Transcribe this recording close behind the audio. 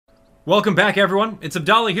Welcome back everyone, it's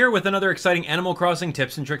Abdallah here with another exciting Animal Crossing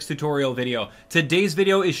tips and tricks tutorial video. Today's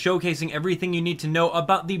video is showcasing everything you need to know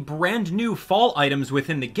about the brand new fall items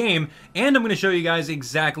within the game, and I'm going to show you guys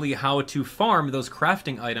exactly how to farm those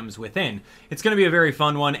crafting items within. It's going to be a very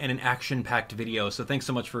fun one and an action-packed video, so thanks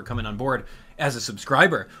so much for coming on board as a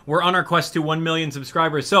subscriber. We're on our quest to 1 million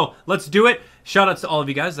subscribers, so let's do it. Shoutouts to all of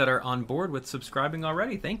you guys that are on board with subscribing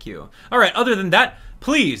already. Thank you. All right, other than that,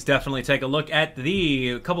 please definitely take a look at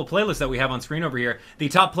the couple playlists that we have on screen over here. The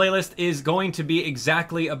top playlist is going to be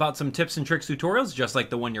exactly about some tips and tricks tutorials, just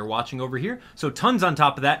like the one you're watching over here. So tons on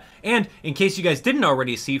top of that. And in case you guys didn't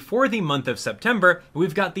already see, for the month of September,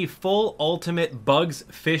 we've got the full ultimate bugs,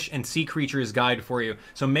 fish, and sea creatures guide for you.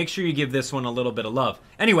 So make sure you give this one a little bit of love.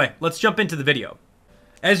 Anyway, let's jump into the video.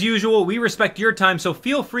 As usual, we respect your time, so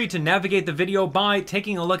feel free to navigate the video by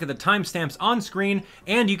taking a look at the timestamps on screen,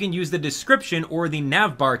 and you can use the description or the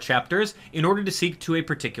navbar chapters in order to seek to a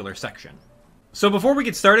particular section. So before we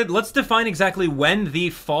get started, let's define exactly when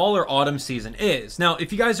the fall or autumn season is. Now,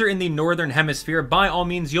 if you guys are in the Northern Hemisphere, by all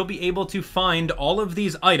means, you'll be able to find all of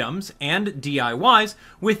these items and DIYs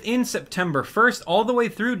within September 1st all the way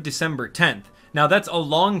through December 10th. Now, that's a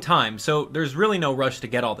long time, so there's really no rush to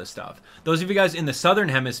get all this stuff. Those of you guys in the Southern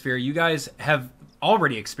Hemisphere, you guys have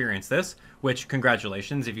already experienced this, which,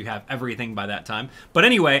 congratulations if you have everything by that time. But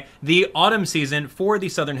anyway, the autumn season for the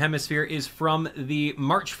Southern Hemisphere is from the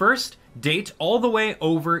March 1st date all the way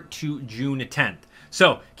over to June 10th.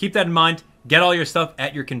 So keep that in mind. Get all your stuff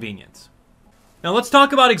at your convenience. Now let's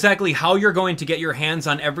talk about exactly how you're going to get your hands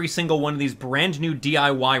on every single one of these brand new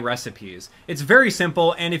DIY recipes. It's very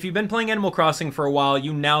simple, and if you've been playing Animal Crossing for a while,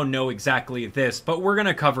 you now know exactly this, but we're going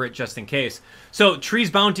to cover it just in case. So Tree's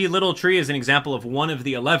Bounty Little Tree is an example of one of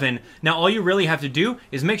the 11. Now all you really have to do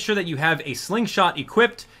is make sure that you have a slingshot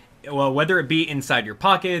equipped, well, whether it be inside your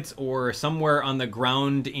pockets or somewhere on the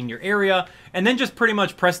ground in your area, and then just pretty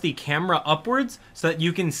much press the camera upwards so that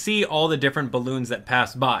you can see all the different balloons that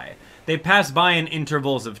pass by. They pass by in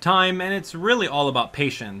intervals of time, and it's really all about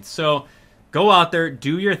patience. So go out there,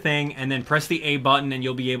 do your thing, and then press the A button, and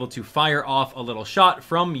you'll be able to fire off a little shot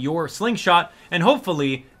from your slingshot, and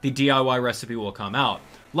hopefully the DIY recipe will come out.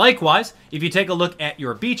 Likewise, if you take a look at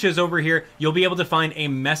your beaches over here, you'll be able to find a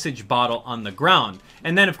message bottle on the ground.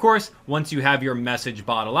 And then, of course, once you have your message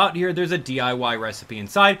bottle out here, there's a DIY recipe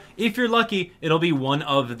inside. If you're lucky, it'll be one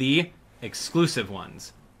of the exclusive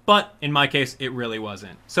ones. But in my case, it really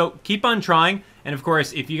wasn't. So keep on trying. And of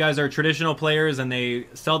course, if you guys are traditional players and they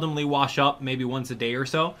seldomly wash up maybe once a day or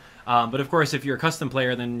so. But of course, if you're a custom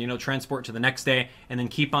player, then, you know, transport to the next day and then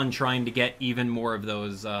keep on trying to get even more of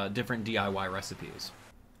those different DIY recipes.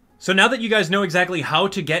 So now that you guys know exactly how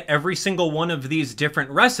to get every single one of these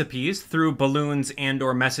different recipes through balloons and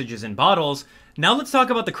or messages in bottles, now let's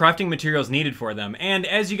talk about the crafting materials needed for them. And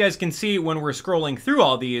as you guys can see when we're scrolling through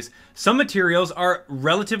all these, some materials are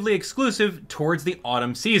relatively exclusive towards the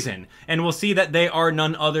autumn season. And we'll see that they are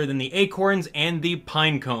none other than the acorns and the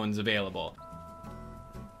pine cones available.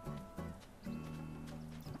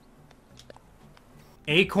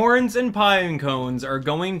 Acorns and pine cones are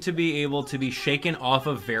going to be able to be shaken off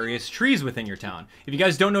of various trees within your town. If you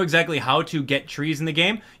guys don't know exactly how to get trees in the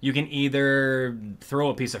game, you can either throw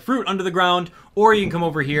a piece of fruit under the ground, or you can come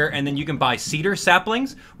over here and then you can buy cedar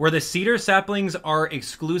saplings, where the cedar saplings are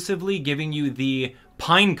exclusively giving you the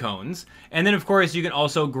pine cones. And then of course you can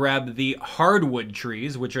also grab the hardwood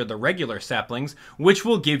trees, which are the regular saplings, which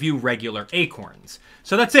will give you regular acorns.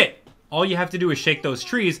 So that's it. All you have to do is shake those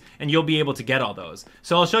trees and you'll be able to get all those.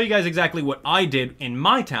 So I'll show you guys exactly what I did in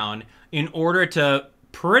my town in order to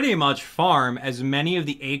pretty much farm as many of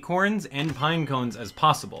the acorns and pine cones as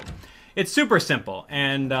possible. It's super simple,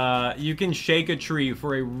 and you can shake a tree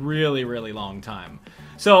for a really, really long time.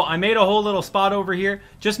 So I made a whole little spot over here,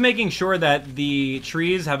 just making sure that the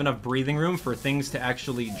trees have enough breathing room for things to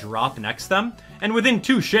actually drop next to them. And within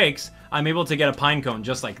 2 shakes, I'm able to get a pine cone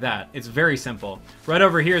just like that. It's very simple. Right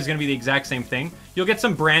over here is going to be the exact same thing. You'll get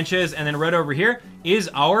some branches, and then right over here is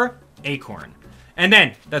our acorn. And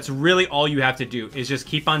then that's really all you have to do is just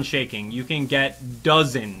keep on shaking. You can get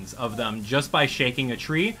dozens of them just by shaking a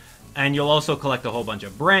tree. And you'll also collect a whole bunch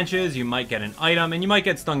of branches, you might get an item, and you might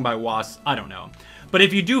get stung by wasps, I don't know. But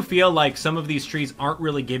if you do feel like some of these trees aren't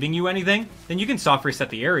really giving you anything, then you can soft reset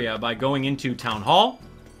the area by going into Town Hall,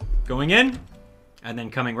 going in, and then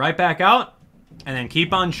coming right back out, and then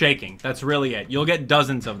keep on shaking. That's really it. You'll get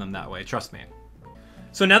dozens of them that way, trust me.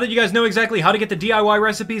 So now that you guys know exactly how to get the DIY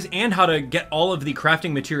recipes and how to get all of the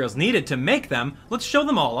crafting materials needed to make them, let's show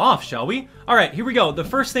them all off, shall we? Alright, here we go. The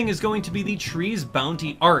first thing is going to be the Tree's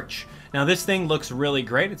Bounty Arch. Now this thing looks really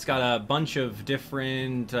great. It's got a bunch of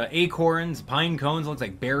different acorns, pine cones, looks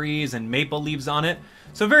like berries and maple leaves on it.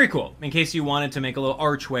 So very cool, in case you wanted to make a little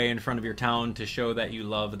archway in front of your town to show that you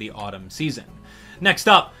love the autumn season. Next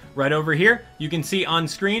up, right over here, you can see on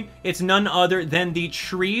screen, it's none other than the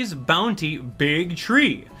Trees Bounty Big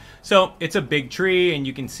Tree. So it's a big tree, and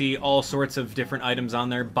you can see all sorts of different items on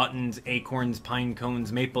there. Buttons, acorns, pine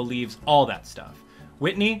cones, maple leaves, all that stuff.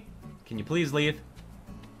 Whitney, can you please leave?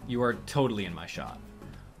 You are totally in my shot.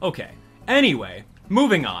 Okay, anyway,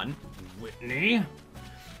 moving on. Whitney.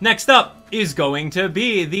 Next up is going to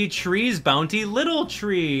be the Trees Bounty Little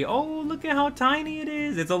Tree. Oh, look at how tiny it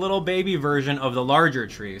is. It's a little baby version of the larger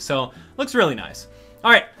tree, so looks really nice. All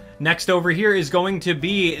right, next over here is going to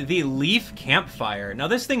be the Leaf Campfire. Now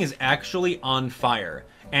this thing is actually on fire,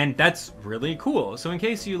 and that's really cool. So in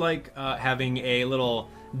case you like having a little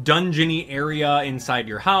dungeony area inside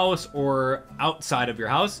your house or outside of your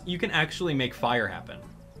house, you can actually make fire happen.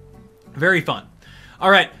 Very fun. All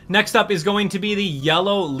right, next up is going to be the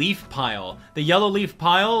Yellow Leaf Pile. The Yellow Leaf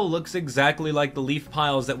Pile looks exactly like the leaf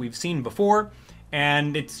piles that we've seen before,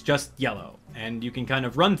 and it's just yellow. And you can kind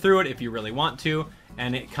of run through it if you really want to,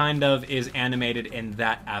 and it kind of is animated in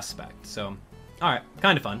that aspect. So, all right,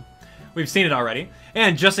 kind of fun. We've seen it already.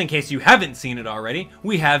 And just in case you haven't seen it already,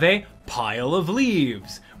 we have a Pile of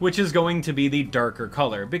Leaves, which is going to be the darker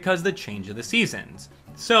color because the change of the seasons.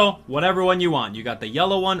 So, whatever one you want. You got the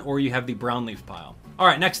yellow one or you have the brown leaf pile. All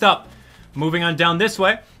right, next up, moving on down this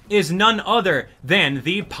way, is none other than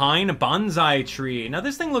the Pine Bonsai Tree. Now,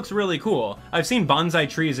 this thing looks really cool. I've seen bonsai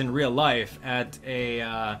trees in real life at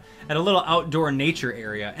a little outdoor nature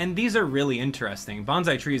area, and these are really interesting.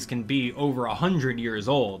 Bonsai trees can be over 100 years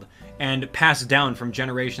old and passed down from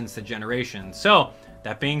generations to generations. So,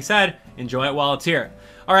 that being said, enjoy it while it's here.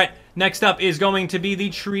 All right, next up is going to be the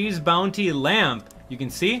Trees Bounty Lamp. You can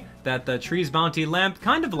see that the Trees Bounty lamp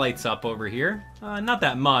kind of lights up over here. Not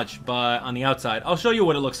that much, but on the outside. I'll show you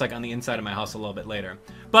what it looks like on the inside of my house a little bit later.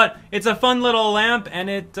 But it's a fun little lamp, and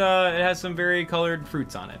it has some very colored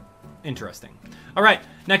fruits on it. Interesting. All right,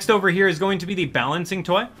 next over here is going to be the balancing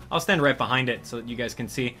toy. I'll stand right behind it so that you guys can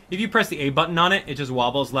see. If you press the A button on it, it just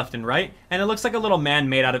wobbles left and right, and it looks like a little man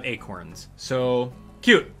made out of acorns. So,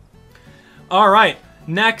 cute. All right,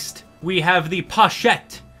 next we have the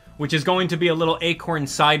pochette, which is going to be a little acorn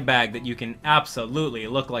side bag that you can absolutely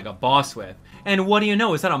look like a boss with. And what do you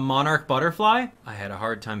know, is that a monarch butterfly? I had a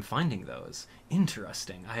hard time finding those.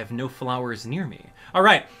 Interesting, I have no flowers near me. All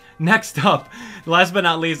right, next up, last but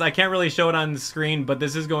not least, I can't really show it on the screen, but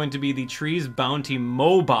this is going to be the Trees Bounty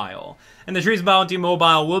Mobile. And the Trees Bounty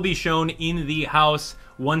Mobile will be shown in the house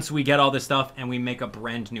once we get all this stuff and we make a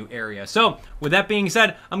brand new area. So, with that being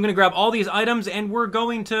said, I'm gonna grab all these items and we're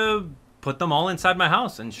going to put them all inside my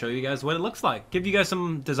house and show you guys what it looks like. Give you guys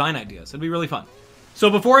some design ideas. It'll be really fun.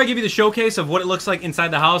 So before I give you the showcase of what it looks like inside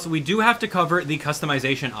the house, we do have to cover the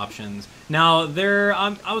customization options. Now,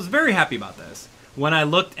 I was very happy about this when I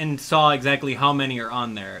looked and saw exactly how many are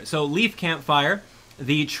on there. So Leaf Campfire,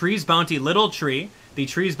 the Trees Bounty Little Tree, the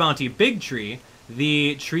Trees Bounty Big Tree,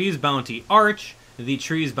 the Trees Bounty Arch, the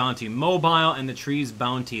Trees Bounty Mobile, and the Trees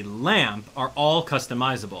Bounty Lamp are all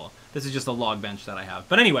customizable. This is just a log bench that I have.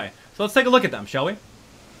 But anyway, so let's take a look at them, shall we?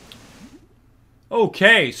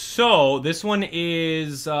 Okay, so this one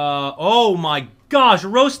is, oh my gosh,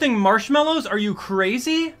 roasting marshmallows? Are you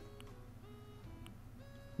crazy?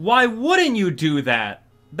 Why wouldn't you do that?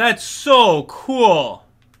 That's so cool.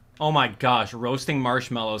 Oh my gosh, roasting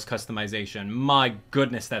marshmallows customization. My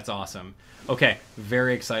goodness, that's awesome. Okay,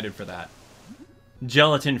 very excited for that.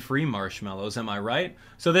 Gelatin-free marshmallows, am I right?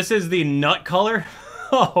 So this is the nut color.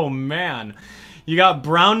 Oh man, you got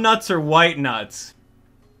brown nuts or white nuts?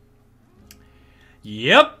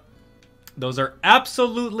 Yep, those are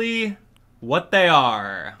absolutely what they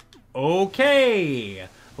are. Okay,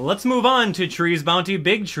 let's move on to Trees Bounty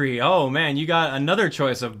Big Tree. Oh man, you got another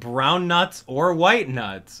choice of brown nuts or white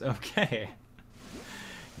nuts. Okay,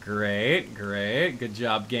 great, great, good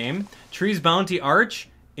job, game. Trees Bounty Arch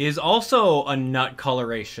is also a nut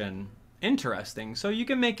coloration. Interesting. So you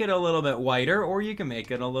can make it a little bit whiter or you can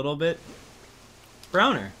make it a little bit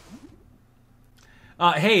browner.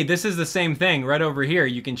 Hey, this is the same thing right over here.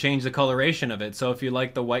 You can change the coloration of it. So if you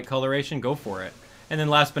like the white coloration, go for it. And then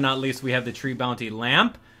last but not least, we have the Tree Bounty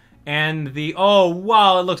Lamp and the, oh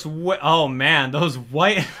wow, it looks, oh man, those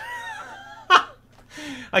white,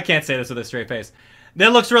 I can't say this with a straight face.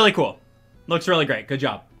 That looks really cool. Looks really great. Good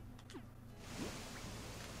job.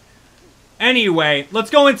 Anyway, let's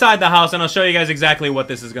go inside the house and I'll show you guys exactly what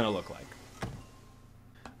this is going to look like.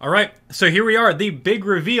 Alright, so here we are, the big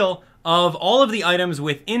reveal of all of the items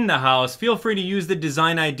within the house. Feel free to use the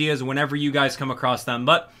design ideas whenever you guys come across them,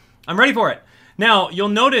 but I'm ready for it. Now, you'll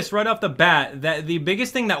notice right off the bat that the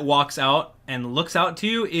biggest thing that walks out and looks out to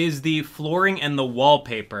you is the flooring and the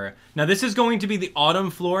wallpaper. Now, this is going to be the autumn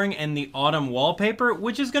flooring and the autumn wallpaper,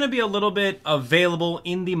 which is going to be a little bit available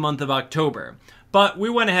in the month of October. But we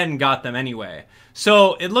went ahead and got them anyway.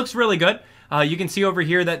 So it looks really good. You can see over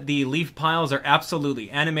here that the leaf piles are absolutely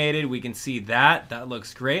animated. We can see that. That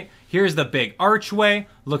looks great. Here's the big archway.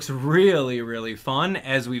 Looks really, really fun,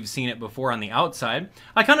 as we've seen it before on the outside.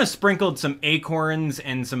 I kind of sprinkled some acorns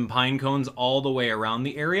and some pine cones all the way around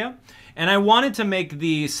the area. And I wanted to make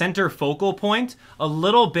the center focal point a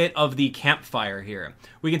little bit of the campfire here.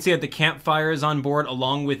 We can see that the campfire is on board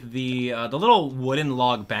along with the little wooden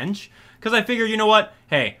log bench. Because I figured, you know what?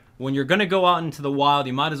 Hey, when you're going to go out into the wild,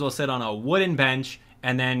 you might as well sit on a wooden bench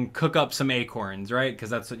and then cook up some acorns, right?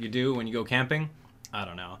 Because that's what you do when you go camping. I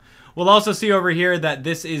don't know. We'll also see over here that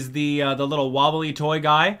this is the little wobbly toy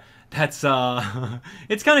guy. That's,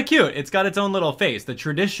 it's kind of cute. It's got its own little face. The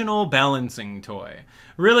traditional balancing toy.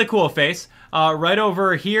 Really cool face. Right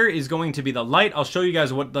over here is going to be the light. I'll show you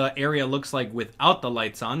guys what the area looks like without the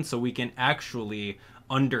lights on so we can actually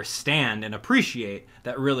understand and appreciate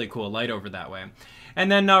that really cool light over that way. And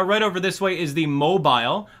then right over this way is the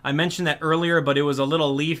mobile. I mentioned that earlier, but it was a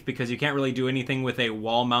little leaf because you can't really do anything with a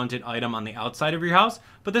wall-mounted item on the outside of your house.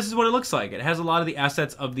 But this is what it looks like. It has a lot of the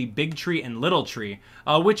assets of the big tree and little tree,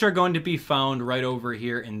 which are going to be found right over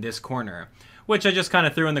here in this corner, which I just kind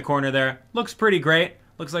of threw in the corner there. Looks pretty great.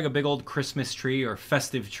 Looks like a big old Christmas tree or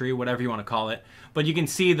festive tree, whatever you want to call it. But you can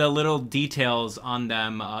see the little details on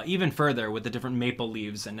them even further with the different maple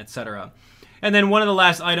leaves and etc. And then one of the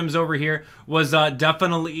last items over here was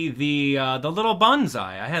definitely the little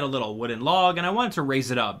bonsai. I had a little wooden log and I wanted to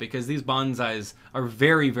raise it up because these bonsais are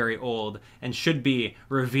very, very old and should be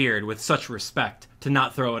revered with such respect to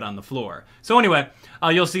not throw it on the floor. So anyway,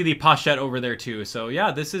 you'll see the pochette over there too. So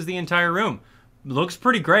yeah, this is the entire room. Looks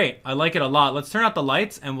pretty great. I like it a lot. Let's turn out the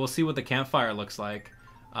lights and we'll see what the campfire looks like.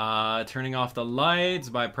 Turning off the lights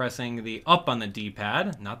by pressing the up on the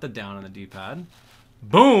D-pad, not the down on the D-pad.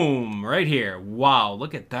 Boom! Right here. Wow,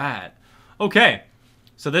 look at that. Okay,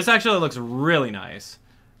 so this actually looks really nice.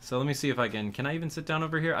 So let me see if I can I even sit down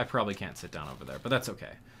over here? I probably can't sit down over there, but that's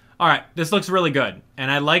okay. All right, this looks really good, and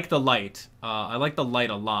I like the light. I like the light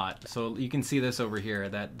a lot. So you can see this over here,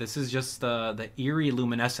 that this is just the eerie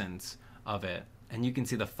luminescence of it. And you can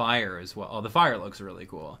see the fire as well. Oh, the fire looks really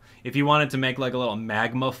cool. If you wanted to make like a little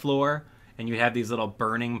magma floor, and you have these little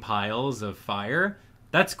burning piles of fire,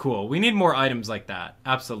 that's cool. We need more items like that.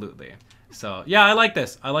 Absolutely. So, yeah, I like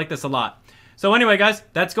this. I like this a lot. So anyway, guys,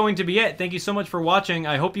 that's going to be it. Thank you so much for watching.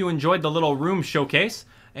 I hope you enjoyed the little room showcase.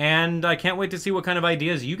 And I can't wait to see what kind of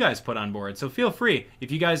ideas you guys put on board. So feel free.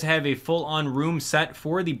 If you guys have a full-on room set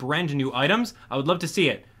for the brand new items, I would love to see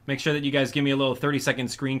it. Make sure that you guys give me a little 30-second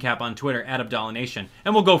screen cap on Twitter at AbdallahNation,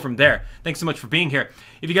 and we'll go from there. Thanks so much for being here.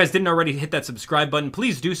 If you guys didn't already hit that subscribe button,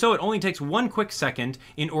 please do so. It only takes one quick second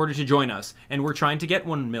in order to join us, and we're trying to get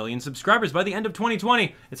 1 million subscribers by the end of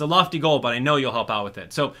 2020. It's a lofty goal, but I know you'll help out with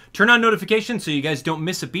it. So turn on notifications so you guys don't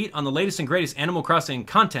miss a beat on the latest and greatest Animal Crossing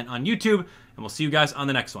content on YouTube, and we'll see you guys on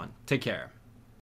the next one. Take care.